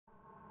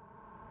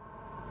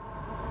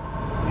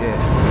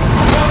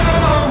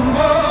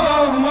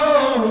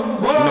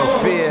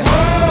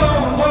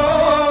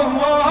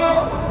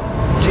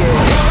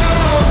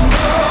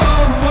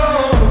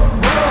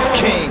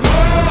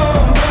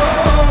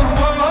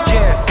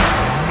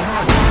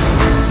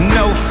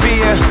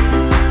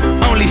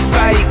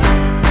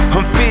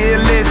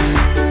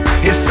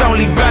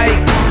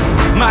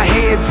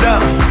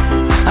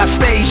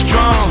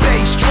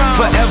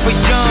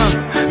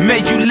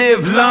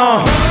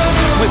long.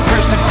 With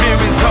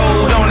perseverance,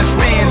 hold on and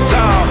stand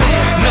tall.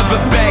 Never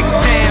back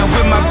down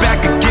with my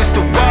back against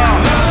the wall.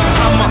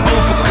 I'm an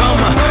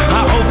overcomer,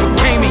 I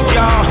overcame it,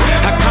 y'all.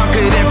 I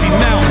conquered every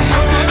mountain,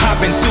 I've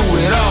been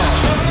through it all.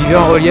 Vivez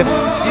en relief.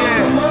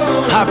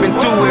 Yeah, I've been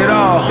through it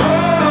all.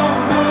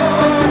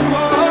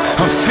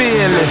 I'm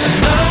fearless.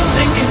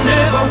 Nothing can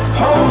ever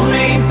hold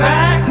me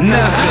back.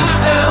 Nothing.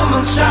 I am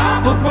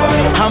unstoppable.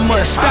 I'm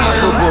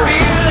unstoppable.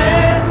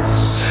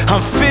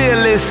 I'm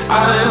fearless.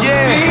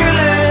 Yeah,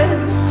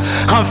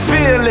 I'm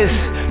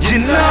fearless. You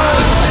know.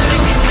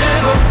 Nothing can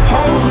ever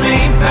hold me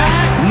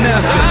back.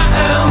 Nothing.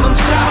 I am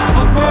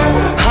unstoppable.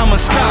 I'm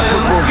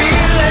unstoppable.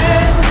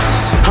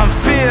 I'm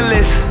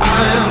fearless. I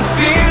am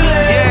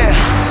fearless. Yeah,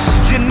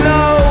 you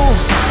know.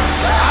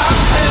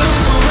 I am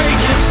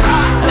courageous. I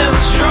am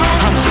strong.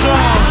 I'm strong.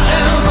 I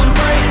am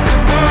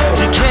unbreakable.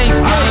 You can't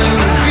break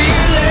me.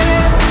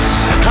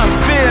 I'm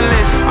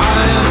fearless. I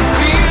am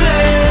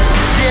fearless.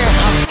 Yeah,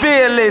 I'm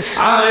fearless.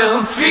 I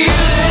am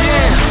fearless.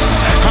 Yeah,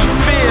 I'm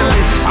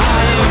fearless. I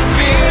am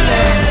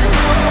fearless.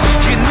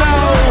 You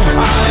know.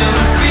 I am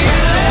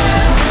fearless.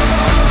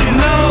 You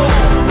know.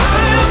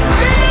 I am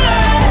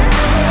fearless.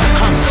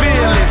 I'm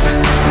fearless.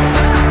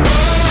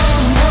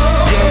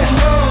 Yeah,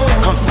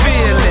 I'm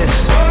fearless.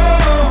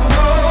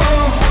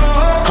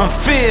 I'm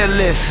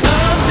fearless.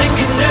 Nothing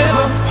can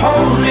ever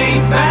hold me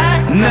back.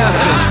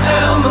 Nothing. I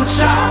am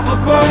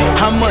unstoppable.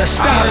 I'm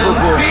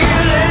unstoppable.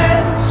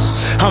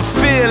 I'm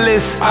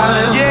fearless. I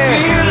am Yeah,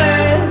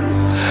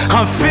 fearless.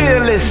 I'm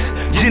fearless.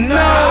 You know.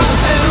 I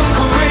am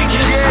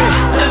courageous. Yeah.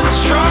 I am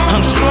strong.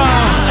 I'm strong.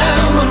 I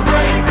am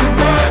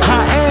unbreakable.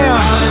 I am.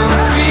 I am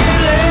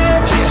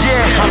fearless.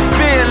 Yeah, I'm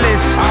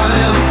fearless. I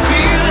am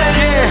fearless.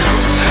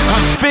 Yeah,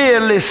 I'm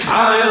fearless. I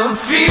am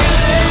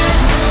fearless.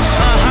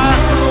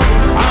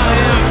 I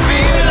am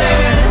fearless.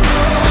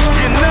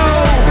 You know.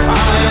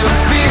 I am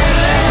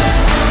fearless.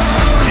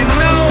 You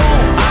know.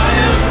 I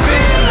am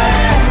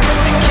fearless.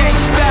 You can't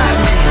stop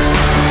me.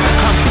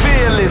 I'm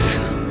fearless.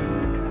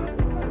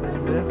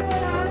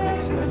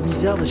 C'est la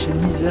misère de chez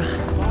misère.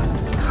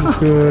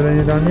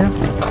 L'année dernière.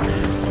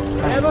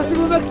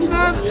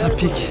 Ça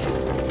pique.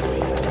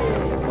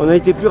 On a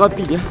été plus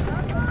rapide, hein,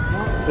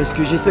 parce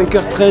que j'ai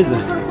 5h13.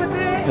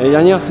 L'année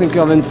dernière,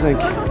 5h25.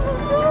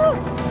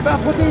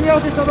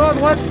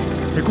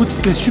 Écoute,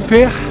 c'était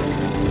super.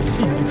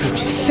 Je suis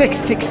sec.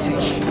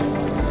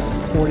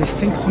 Pour les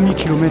 5 premiers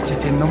kilomètres,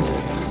 c'était un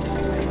enfer.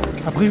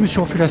 Après, je me suis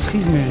refait la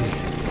cerise, mais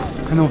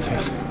un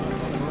enfer.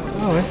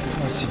 Ah ouais.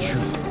 Ah, c'est dur.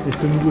 Et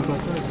ce nouveau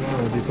passage, là,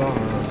 au départ.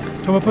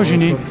 Ça m'a pas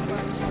gêné.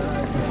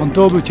 Le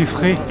fantôme était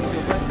frais,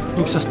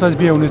 donc ça se passe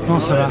bien, honnêtement,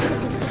 ça va.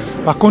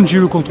 Par contre, j'ai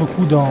eu le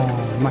contre-coup dans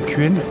ma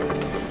QN.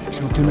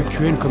 J'ai monté ma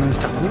QN comme un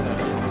escargot.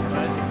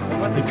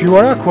 Et puis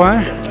voilà, quoi.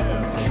 Hein.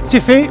 C'est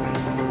fait.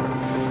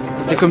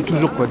 C'est comme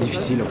toujours, quoi,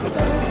 difficile en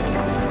fait.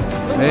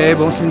 Mais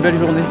bon, c'est une belle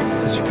journée,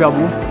 c'est super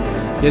beau,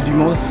 il y a du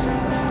monde.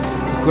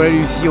 Les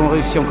collègues ici ont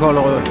réussi encore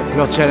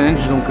leur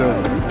challenge, donc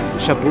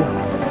chapeau.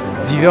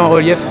 Vivez en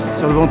relief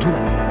sur le Ventoux.